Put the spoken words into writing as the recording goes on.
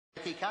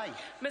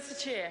Mr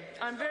Chair,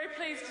 I'm very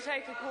pleased to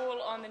take a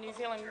call on the New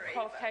Zealand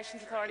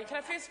Qualifications Authority. Can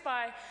I first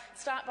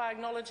start by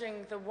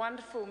acknowledging the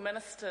wonderful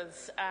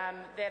ministers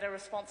that are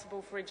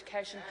responsible for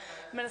education,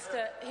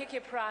 Minister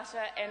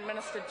Parata and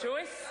Minister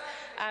Joyce.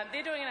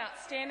 They're doing an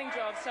outstanding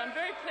job, so I'm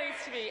very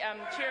pleased to be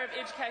Chair of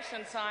Education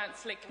and Science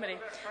Select Committee.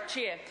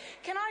 Chair,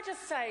 can I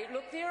just say,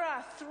 look, there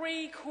are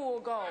three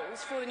core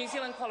goals for the New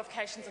Zealand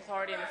Qualifications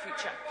Authority in the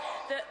future.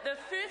 The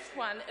first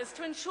one is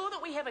to ensure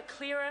that we have a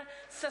clearer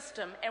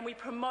system and we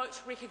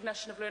promote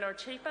recognition of learner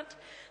achievement.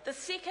 The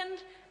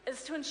second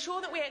is to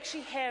ensure that we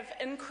actually have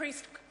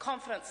increased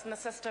confidence in the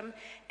system.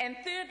 And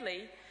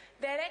thirdly,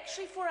 that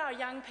actually for our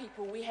young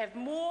people we have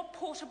more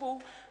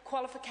portable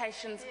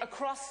qualifications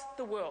across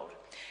the world.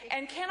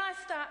 And can I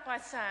start by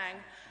saying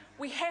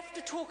we have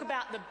to talk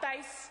about the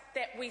base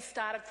that we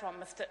started from,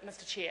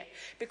 Mr Chair,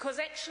 because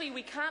actually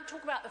we can't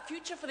talk about the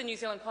future for the New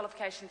Zealand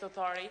Qualifications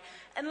Authority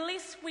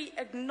unless we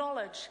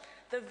acknowledge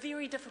the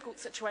very difficult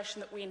situation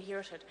that we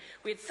inherited.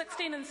 We had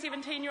 16 and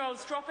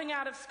 17-year-olds dropping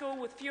out of school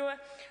with fewer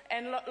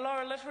and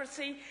lower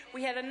literacy.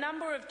 We had a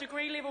number of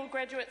degree-level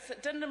graduates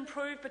that didn't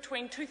improve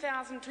between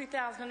 2000 and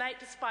 2008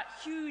 despite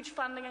huge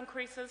funding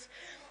increases.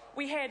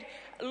 We had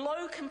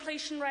low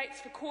completion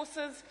rates for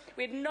courses.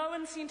 We had no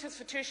incentives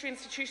for tertiary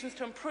institutions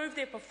to improve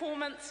their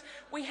performance.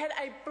 We had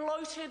a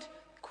bloated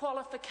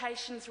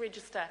qualifications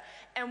register.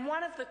 And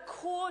one of the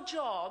core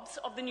jobs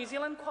of the New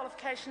Zealand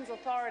Qualifications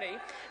Authority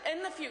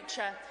in the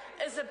future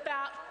is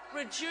about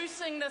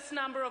reducing this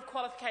number of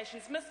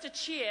qualifications. Mr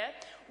Chair,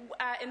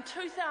 in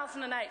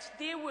 2008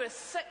 there were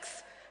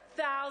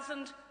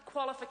 6,000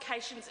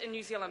 qualifications in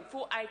New Zealand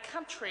for a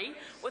country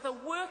with a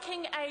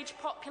working age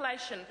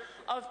population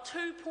of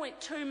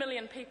 2.2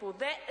 million people.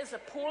 That is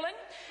appalling,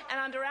 and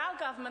under our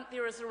government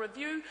there is a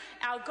review.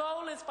 Our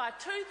goal is by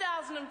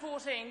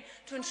 2014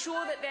 to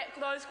ensure that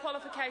those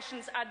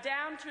qualifications are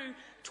down to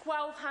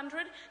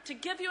 1,200. To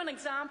give you an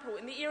example,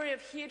 in the area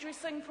of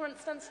hairdressing, for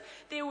instance,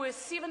 there were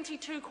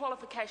 72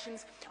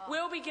 qualifications.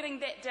 We'll be getting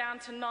that down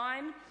to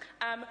 9.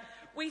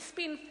 We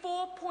spend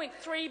 $4.3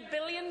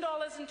 billion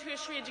in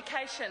tertiary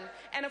education,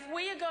 and if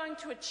we are going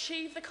to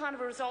achieve the kind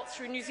of results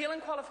through New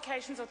Zealand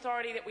Qualifications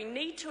Authority that we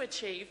need to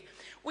achieve,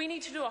 we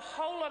need to do a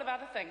whole lot of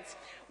other things.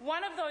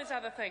 One of those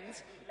other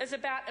things is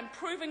about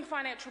improving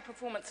financial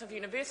performance of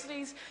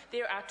universities.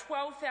 There are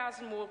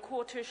 12,000 more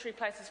core tertiary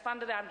places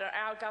funded under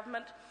our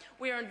government.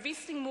 We are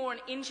investing more in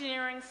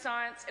engineering,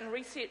 science and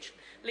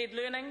research-led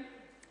learning.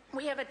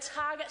 We have a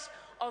target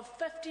of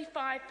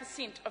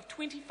 55% of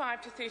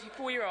 25 to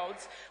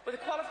 34-year-olds with a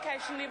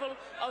qualification level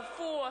of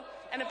 4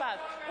 and above.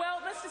 Well,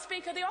 Mr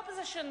Speaker, the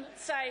opposition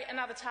say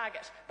another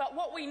target, but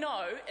what we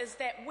know is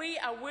that we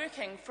are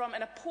working from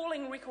an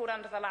appalling record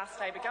under the last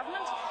Labour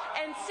government,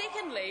 and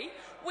secondly,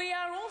 we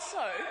are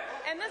also,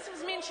 and this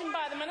was mentioned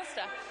by the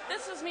Minister,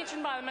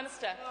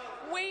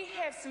 we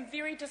have some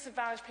very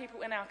disadvantaged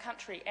people in our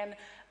country, and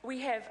we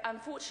have,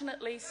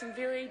 unfortunately, some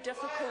very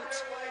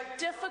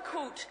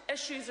difficult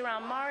issues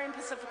around Maori and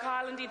Pacific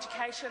Island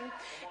education.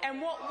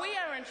 And what we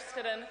are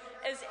interested in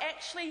is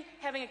actually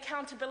having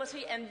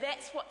accountability, and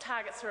that's what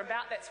targets are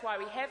about. That's why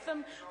we have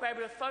them. We're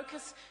able to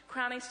focus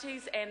Crown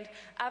entities and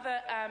other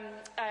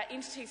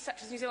entities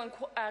such as New Zealand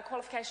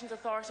Qualifications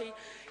Authority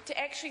to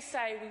actually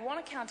say we want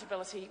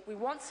accountability, we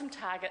want some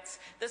targets.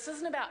 This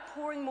isn't about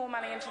pouring more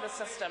money into the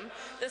system.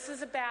 This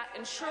is about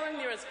ensuring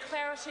there is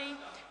clarity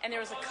and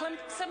there is a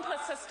simpler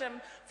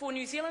system for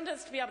New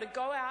Zealanders to be able to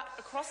go out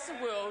across the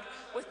world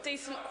with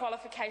decent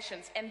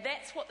qualifications. And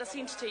that's what this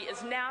entity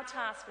is now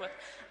tasked with,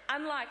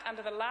 unlike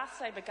under the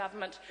last Labour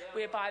government,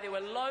 whereby there were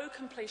low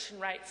completion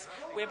rates,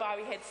 whereby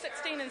we had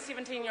 16 and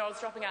 17-year-olds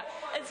dropping out.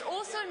 It's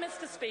also,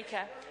 Mr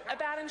Speaker,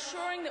 about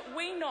ensuring that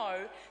we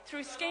know,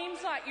 through schemes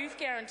like Youth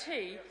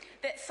Guarantee,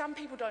 that some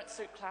people don't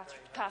suit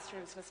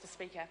classrooms, Mr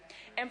Speaker.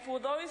 And for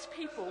those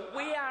people,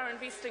 we are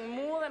investing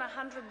more than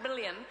 $100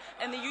 million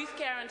in the Youth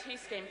Guarantee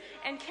scheme.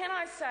 And can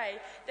I say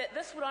that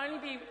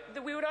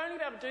we would only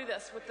be able to do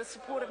this with the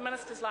support of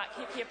ministers like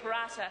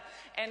Parata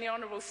and the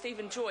Honourable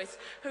Stephen Joyce,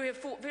 who have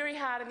fought very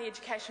hard in the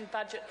education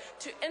budget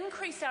to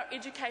increase our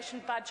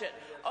education budget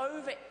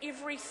over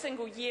every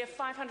single year,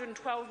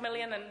 $512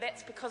 million, and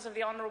that's because of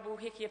the Honourable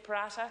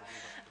Parata.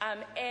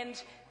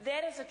 And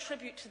that is a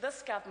tribute to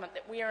this government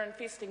that we are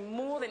investing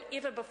more than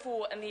ever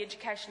before in the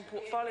education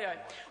portfolio.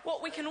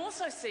 What we can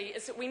also see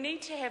is that we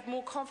need to have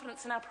more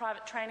confidence in our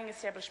private training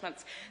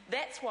establishments.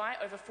 That's why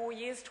over 4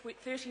 years,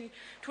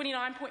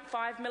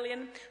 $29.5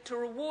 million to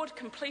reward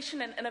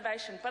completion and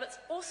innovation. But it's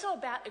also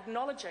about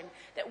acknowledging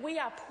that we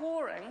are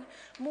pouring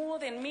more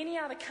than many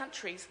other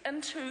countries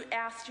into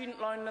our student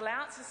loan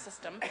allowances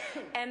system,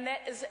 and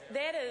that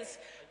is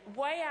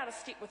way out of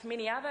step with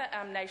many other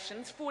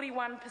nations.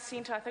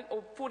 41%, I think,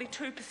 or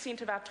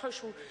 42% of our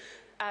total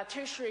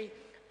tertiary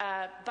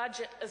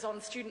budget is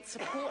on student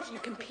support. You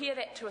compare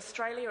that to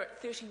Australia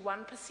at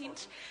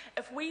 31%.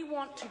 If we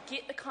want to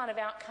get the kind of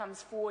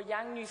outcomes for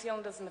young New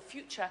Zealanders in the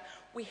future,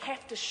 we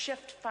have to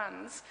shift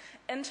funds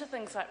into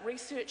things like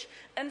research,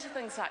 into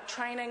things like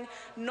training,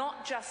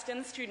 not just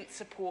in student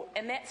support,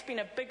 and that's been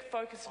a big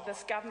focus of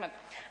this government.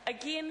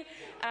 Again,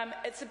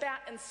 it's about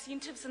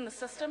incentives in the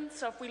system,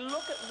 so if we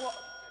look at what...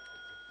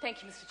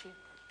 Thank you, Mr Chair.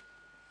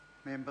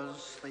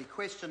 Members, the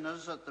question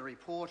is that the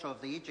report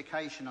of the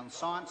Education and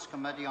Science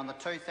Committee on the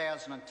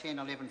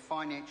 2010-11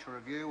 financial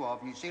review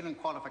of New Zealand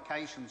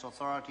Qualifications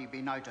Authority be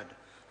noted.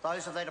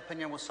 Those of that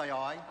opinion will say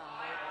aye.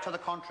 Aye. To the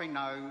contrary,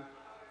 no.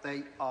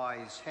 The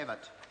ayes have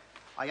it.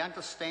 I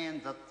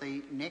understand that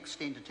the next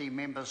entity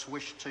members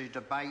wish to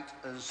debate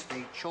is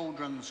the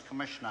Children's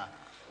Commissioner.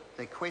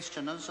 The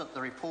question is that the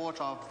report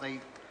of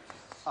the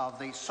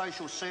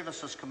Social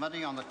Services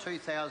Committee on the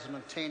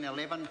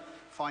 2010-11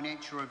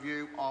 financial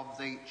review of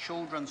the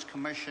Children's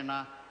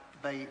Commissioner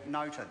be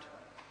noted.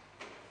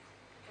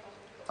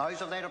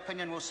 Those of that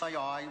opinion will say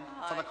aye.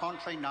 Aye. To the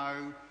contrary,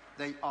 no.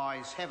 The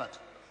ayes have it.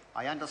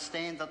 I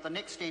understand that the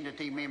next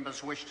entity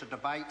members wish to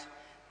debate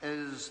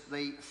is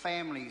the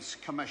Families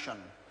Commission.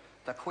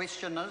 The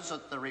question is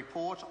that the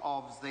report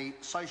of the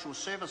Social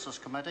Services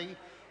Committee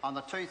on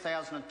the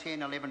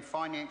 2010-11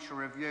 financial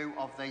review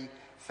of the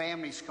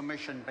Families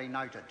Commission be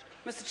noted.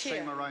 Mr Chair.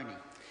 Sue Moroney.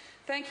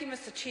 Thank you,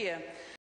 Mr Chair.